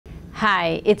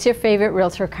Hi, it's your favorite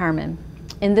realtor, Carmen.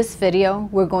 In this video,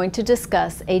 we're going to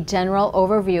discuss a general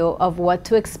overview of what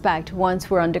to expect once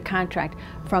we're under contract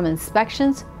from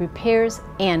inspections, repairs,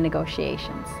 and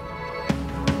negotiations.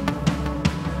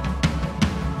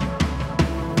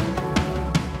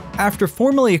 After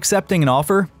formally accepting an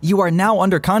offer, you are now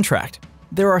under contract.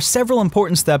 There are several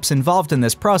important steps involved in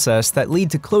this process that lead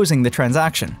to closing the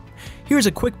transaction. Here's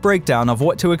a quick breakdown of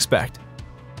what to expect.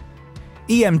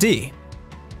 EMD.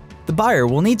 The buyer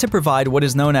will need to provide what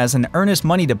is known as an earnest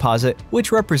money deposit,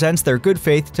 which represents their good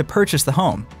faith to purchase the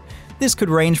home. This could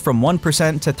range from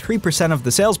 1% to 3% of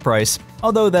the sales price,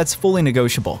 although that's fully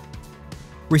negotiable.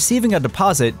 Receiving a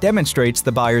deposit demonstrates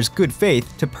the buyer's good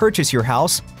faith to purchase your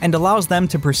house and allows them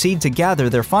to proceed to gather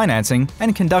their financing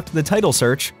and conduct the title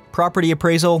search, property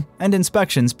appraisal, and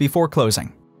inspections before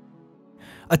closing.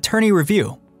 Attorney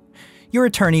review. Your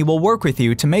attorney will work with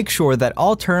you to make sure that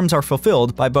all terms are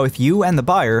fulfilled by both you and the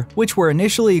buyer, which were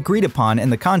initially agreed upon in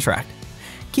the contract.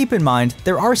 Keep in mind,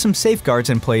 there are some safeguards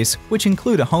in place, which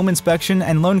include a home inspection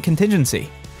and loan contingency.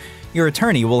 Your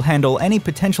attorney will handle any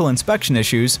potential inspection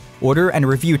issues, order and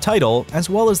review title, as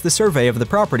well as the survey of the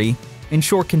property,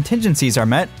 ensure contingencies are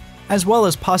met, as well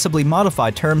as possibly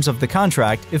modify terms of the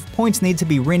contract if points need to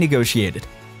be renegotiated.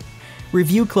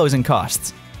 Review closing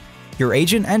costs. Your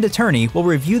agent and attorney will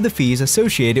review the fees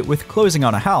associated with closing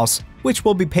on a house, which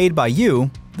will be paid by you,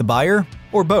 the buyer,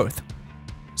 or both.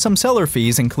 Some seller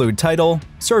fees include title,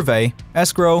 survey,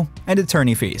 escrow, and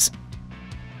attorney fees.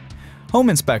 Home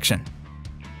inspection.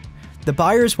 The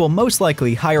buyers will most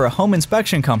likely hire a home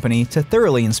inspection company to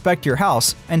thoroughly inspect your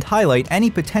house and highlight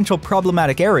any potential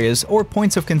problematic areas or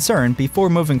points of concern before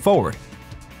moving forward.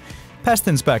 Pest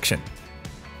inspection.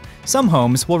 Some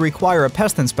homes will require a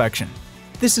pest inspection.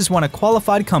 This is when a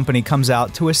qualified company comes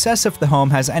out to assess if the home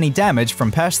has any damage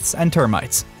from pests and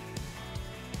termites.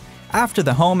 After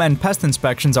the home and pest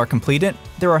inspections are completed,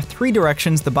 there are 3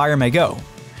 directions the buyer may go.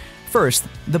 First,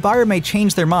 the buyer may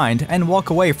change their mind and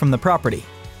walk away from the property.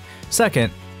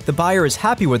 Second, the buyer is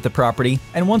happy with the property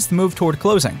and wants to move toward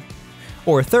closing.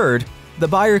 Or third, the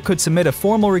buyer could submit a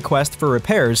formal request for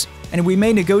repairs, and we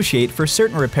may negotiate for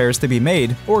certain repairs to be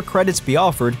made or credits be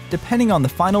offered depending on the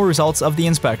final results of the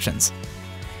inspections.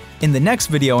 In the next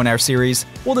video in our series,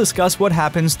 we'll discuss what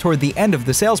happens toward the end of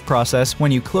the sales process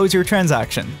when you close your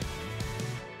transaction.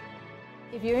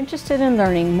 If you're interested in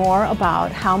learning more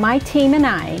about how my team and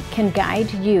I can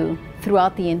guide you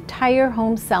throughout the entire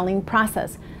home selling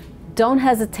process, don't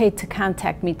hesitate to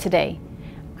contact me today.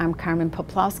 I'm Carmen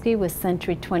Poplawski with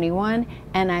Century 21,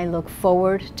 and I look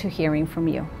forward to hearing from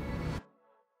you.